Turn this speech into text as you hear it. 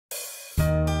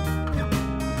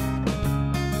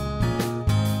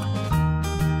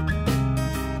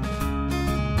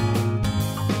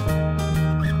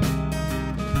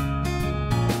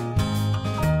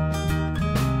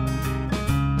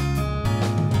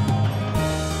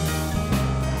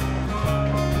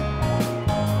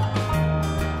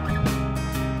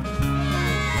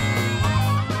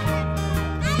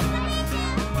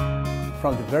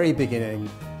from the very beginning,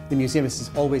 the museum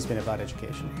has always been about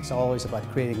education. It's always about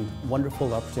creating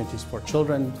wonderful opportunities for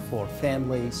children, for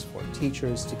families, for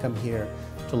teachers to come here,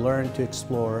 to learn, to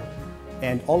explore,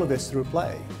 and all of this through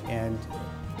play. And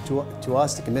to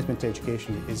us, the commitment to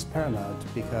education is paramount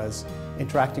because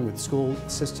interacting with school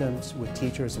systems, with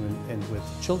teachers, and with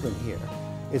children here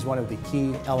is one of the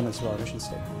key elements of our mission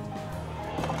statement.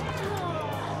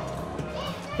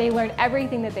 They learn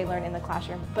everything that they learn in the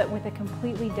classroom, but with a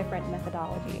completely different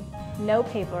methodology. No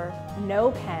paper,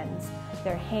 no pens,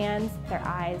 their hands, their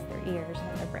eyes, their ears,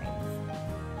 and their brains.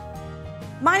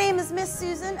 My name is Miss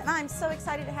Susan, and I'm so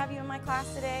excited to have you in my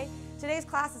class today. Today's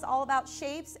class is all about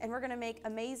shapes, and we're going to make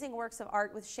amazing works of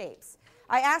art with shapes.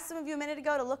 I asked some of you a minute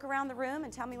ago to look around the room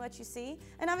and tell me what you see,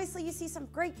 and obviously you see some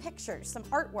great pictures, some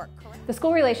artwork, correct? The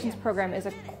School Relations Program is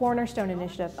a cornerstone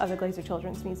initiative of the Glazer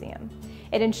Children's Museum.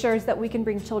 It ensures that we can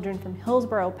bring children from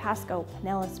Hillsborough, Pasco,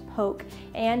 Pinellas, Polk,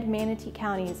 and Manatee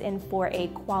counties in for a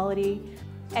quality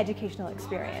educational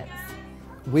experience.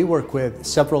 We work with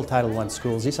several Title I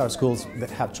schools. These are schools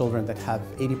that have children that have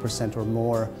 80% or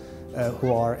more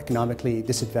who are economically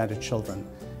disadvantaged children.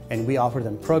 And we offer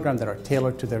them programs that are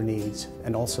tailored to their needs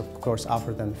and also, of course,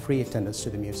 offer them free attendance to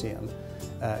the museum.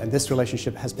 And this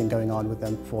relationship has been going on with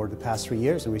them for the past 3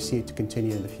 years, and we see it to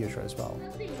continue in the future as well.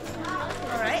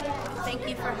 All right, thank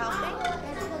you for helping.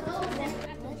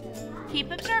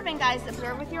 Keep observing, guys.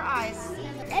 Observe with your eyes.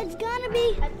 It's gonna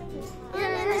be done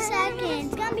in a second.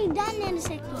 It's gonna be done in a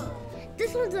second.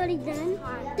 This one's already done.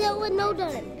 That one no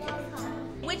done.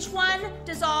 Which one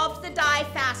dissolves the dye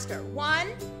faster? 1,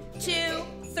 2,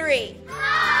 3.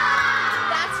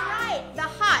 That's right, the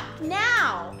hot.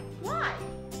 Now, why?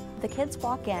 The kids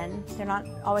walk in, they're not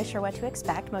always sure what to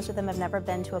expect. Most of them have never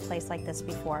been to a place like this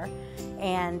before.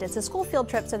 And it's a school field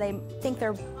trip, so they think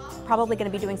they're probably going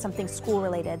to be doing something school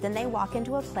related. Then they walk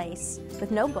into a place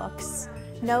with no books,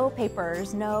 no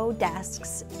papers, no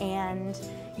desks, and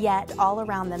yet all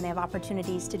around them they have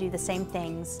opportunities to do the same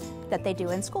things that they do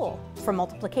in school. For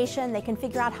multiplication, they can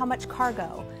figure out how much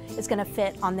cargo is going to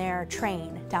fit on their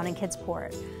train down in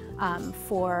Kidsport.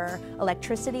 For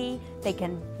electricity, they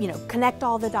can, connect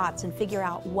all the dots and figure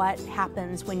out what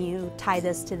happens when you tie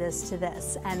this to this to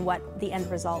this and what the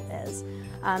end result is.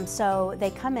 So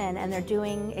they come in and they're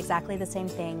doing exactly the same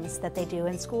things that they do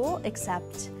in school,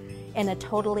 except in a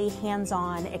totally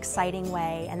hands-on, exciting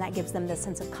way, and that gives them this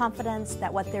sense of confidence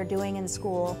that what they're doing in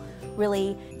school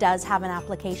really does have an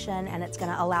application, and it's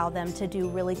going to allow them to do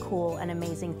really cool and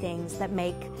amazing things that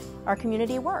make our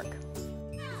community work.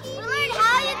 We learned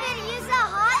how you can use the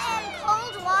hot and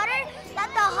cold water. That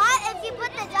the hot, if you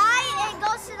put the dye, it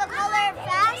goes to the color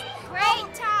fast.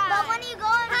 Great time. But when you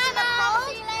go into the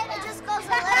cold, it just goes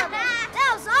a little bit.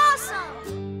 That was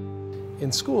awesome. In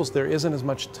schools, there isn't as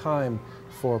much time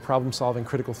for problem solving,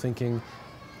 critical thinking,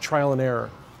 trial and error.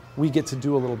 We get to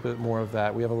do a little bit more of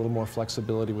that. We have a little more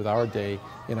flexibility with our day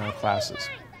in our classes.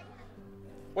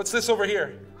 What's this over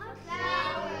here?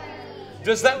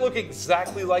 Does that look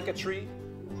exactly like a tree?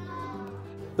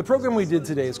 The program we did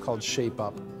today is called Shape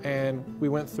Up, and we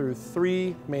went through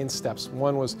 3 main steps.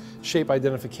 One was shape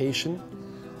identification,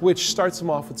 which starts them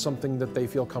off with something that they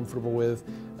feel comfortable with,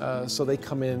 so they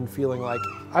come in feeling like,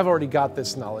 I've already got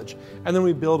this knowledge. And then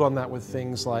we build on that with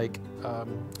things like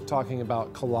talking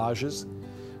about collages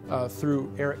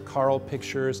through Eric Carle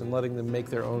pictures and letting them make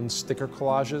their own sticker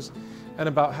collages, and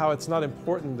about how it's not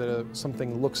important that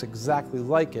something looks exactly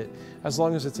like it, as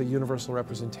long as it's a universal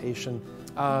representation.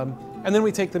 And then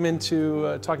we take them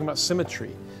into talking about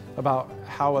symmetry, about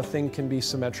how a thing can be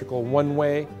symmetrical one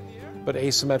way, but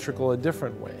asymmetrical a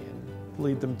different way, and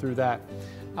lead them through that.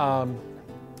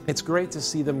 It's great to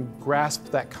see them grasp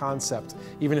that concept,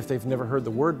 even if they've never heard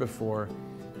the word before.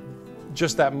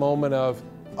 Just that moment of,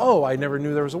 oh, I never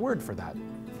knew there was a word for that.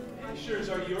 Pictures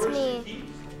are yours to keep.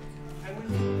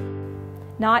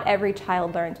 Not every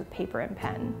child learns with paper and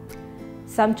pen.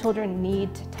 Some children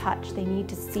need to touch, they need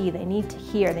to see, they need to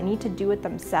hear, they need to do it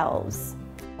themselves.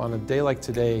 On a day like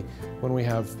today, when we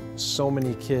have so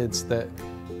many kids that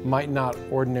might not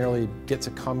ordinarily get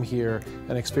to come here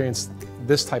and experience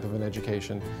this type of an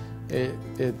education,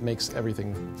 it makes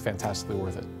everything fantastically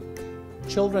worth it.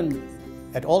 Children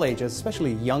at all ages,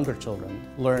 especially younger children,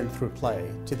 learn through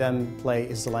play. To them, play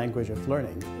is the language of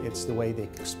learning. It's the way they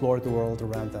explore the world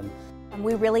around them.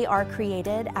 We really are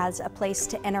created as a place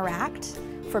to interact,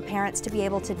 for parents to be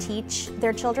able to teach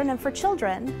their children, and for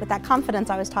children, with that confidence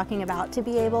I was talking about, to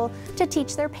be able to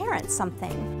teach their parents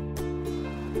something.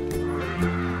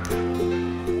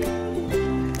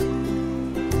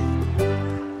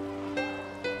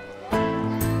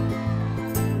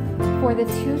 For For the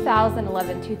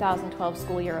 2011-2012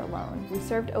 school year alone, we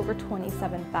served over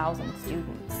 27,000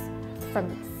 students from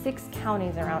 6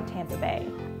 counties around Tampa Bay.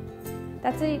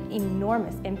 That's an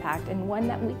enormous impact and one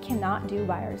that we cannot do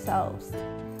by ourselves.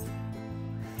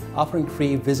 Offering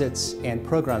free visits and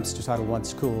programs to Title I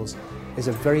schools is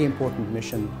a very important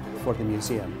mission for the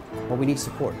museum. But we need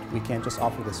support. We can't just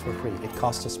offer this for free. It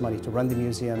costs us money to run the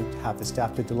museum, to have the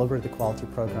staff to deliver the quality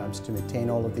programs, to maintain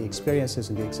all of the experiences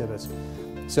and the exhibits.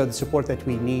 So the support that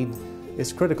we need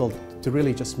is critical to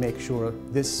really just make sure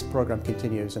this program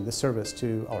continues and the service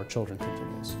to our children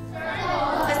continues.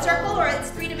 A circle, or it's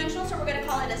three-dimensional, so we're going to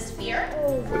call it a sphere.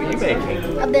 What are you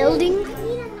making? A building.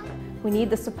 We need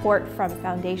the support from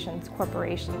foundations,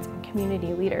 corporations, and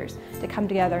community leaders to come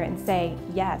together and say,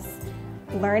 yes,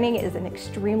 learning is an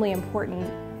extremely important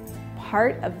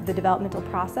part of the developmental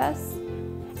process,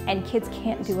 and kids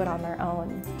can't do it on their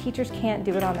own. Teachers can't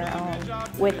do it on their own.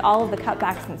 With all of the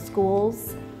cutbacks in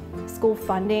schools, school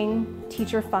funding,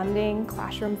 teacher funding,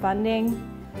 classroom funding,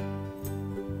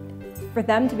 for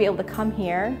them to be able to come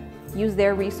here, use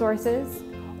their resources,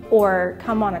 or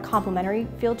come on a complimentary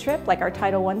field trip like our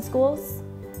Title I schools,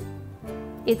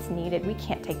 it's needed. We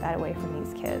can't take that away from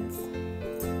these kids.